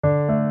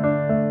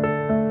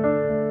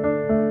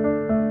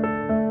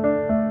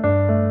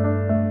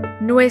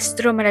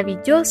Nuestro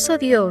maravilloso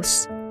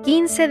Dios,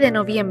 15 de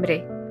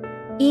noviembre.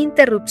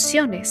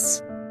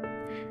 Interrupciones.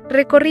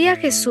 Recorría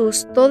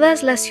Jesús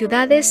todas las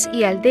ciudades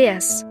y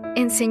aldeas,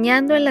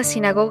 enseñando en las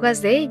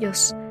sinagogas de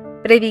ellos,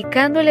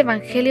 predicando el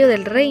evangelio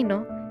del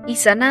reino y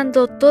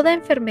sanando toda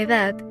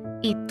enfermedad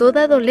y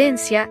toda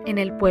dolencia en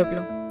el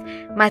pueblo.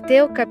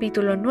 Mateo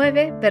capítulo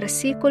 9,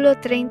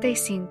 versículo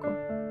 35.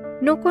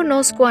 No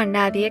conozco a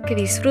nadie que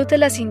disfrute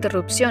las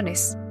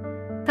interrupciones.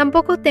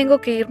 Tampoco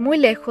tengo que ir muy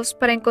lejos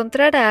para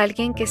encontrar a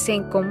alguien que se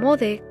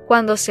incomode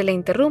cuando se le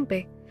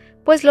interrumpe,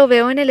 pues lo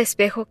veo en el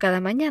espejo cada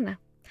mañana.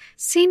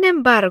 Sin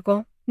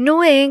embargo,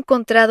 no he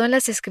encontrado en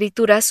las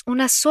Escrituras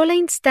una sola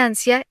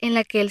instancia en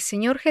la que el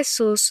Señor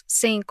Jesús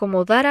se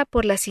incomodara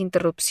por las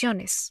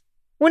interrupciones.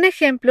 Un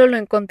ejemplo lo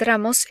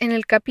encontramos en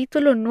el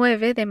capítulo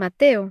 9 de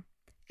Mateo.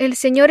 El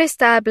Señor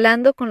está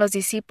hablando con los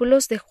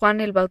discípulos de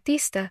Juan el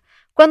Bautista,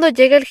 cuando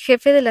llega el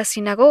jefe de la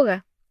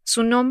sinagoga.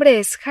 Su nombre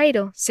es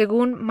Jairo,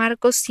 según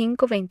Marcos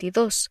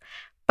 5:22,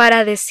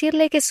 para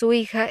decirle que su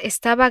hija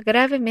estaba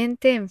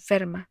gravemente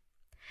enferma.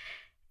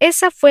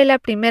 Esa fue la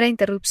primera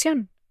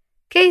interrupción.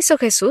 ¿Qué hizo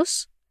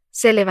Jesús?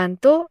 Se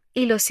levantó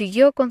y lo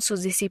siguió con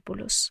sus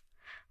discípulos.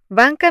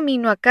 Van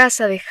camino a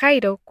casa de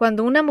Jairo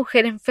cuando una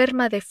mujer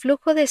enferma de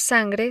flujo de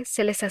sangre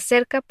se les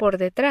acerca por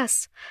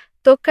detrás,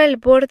 toca el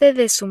borde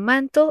de su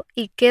manto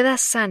y queda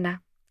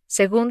sana.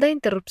 Segunda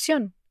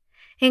interrupción.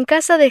 En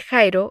casa de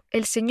Jairo,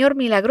 el Señor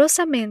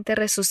milagrosamente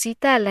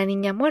resucita a la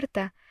niña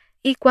muerta,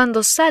 y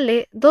cuando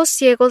sale, 2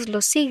 ciegos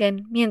lo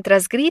siguen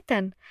mientras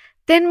gritan: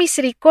 «¡Ten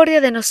misericordia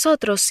de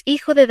nosotros,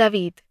 hijo de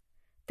David!».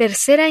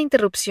 Tercera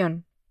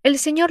interrupción. El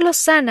Señor lo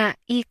sana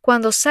y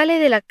cuando sale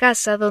de la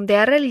casa donde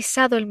ha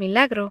realizado el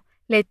milagro,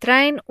 le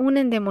traen un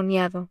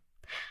endemoniado.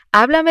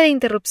 Háblame de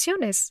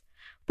interrupciones.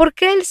 ¿Por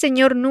qué el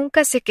Señor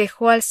nunca se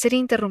quejó al ser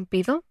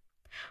interrumpido?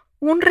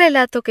 Un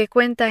relato que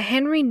cuenta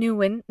Henry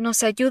Nouwen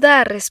nos ayuda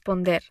a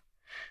responder.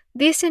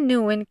 Dice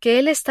Nouwen que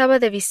él estaba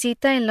de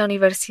visita en la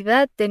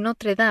Universidad de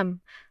Notre Dame,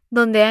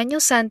 donde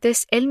años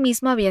antes él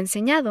mismo había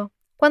enseñado,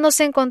 cuando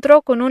se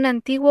encontró con un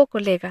antiguo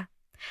colega.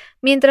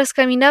 Mientras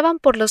caminaban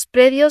por los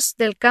predios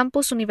del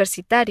campus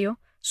universitario,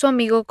 su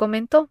amigo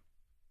comentó: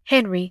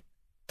 «Henry,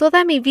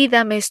 toda mi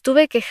vida me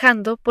estuve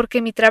quejando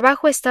porque mi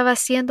trabajo estaba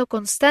siendo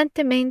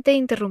constantemente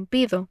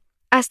interrumpido,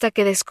 hasta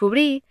que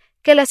descubrí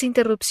que las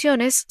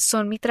interrupciones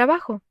son mi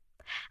trabajo».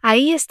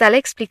 Ahí está la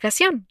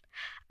explicación.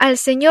 Al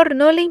Señor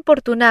no le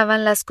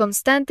importunaban las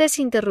constantes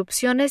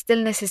interrupciones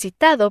del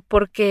necesitado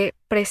porque,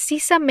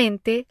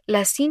 precisamente,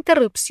 las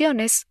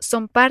interrupciones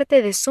son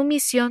parte de su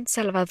misión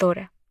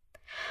salvadora.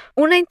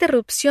 Una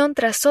interrupción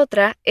tras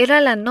otra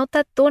era la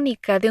nota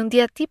tónica de un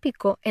día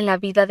típico en la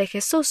vida de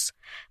Jesús,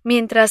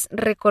 mientras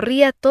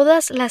recorría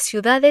todas las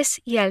ciudades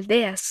y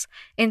aldeas,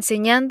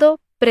 enseñando,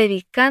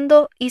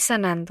 predicando y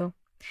sanando.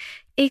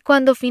 Y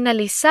cuando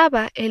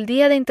finalizaba el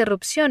día de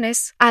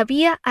interrupciones,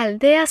 había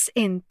aldeas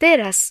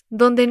enteras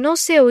donde no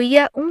se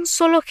oía un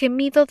solo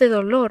gemido de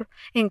dolor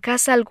en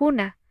casa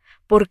alguna,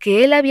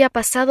 porque él había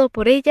pasado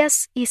por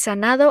ellas y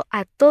sanado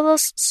a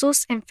todos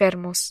sus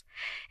enfermos.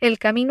 El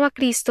Camino a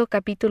Cristo,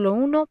 capítulo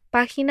 1,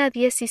 página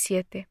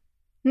 17.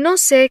 No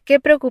sé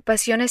qué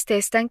preocupaciones te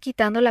están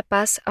quitando la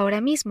paz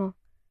ahora mismo,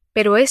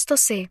 pero esto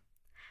sé: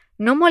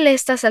 no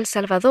molestas al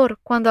Salvador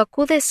cuando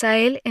acudes a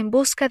Él en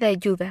busca de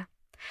ayuda.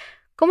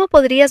 ¿Cómo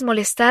podrías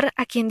molestar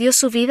a quien dio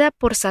su vida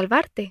por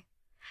salvarte?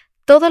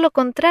 Todo lo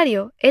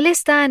contrario, Él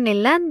está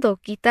anhelando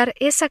quitar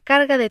esa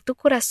carga de tu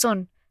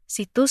corazón,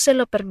 si tú se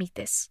lo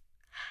permites.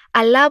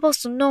 Alabo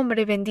su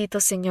nombre,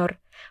 bendito Señor,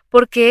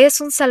 porque es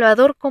un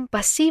Salvador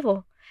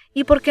compasivo,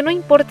 y porque no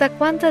importa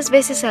cuántas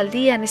veces al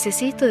día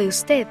necesito de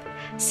usted,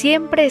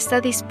 siempre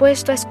está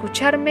dispuesto a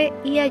escucharme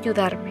y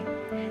ayudarme.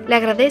 Le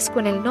agradezco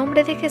en el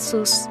nombre de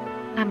Jesús.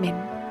 Amén.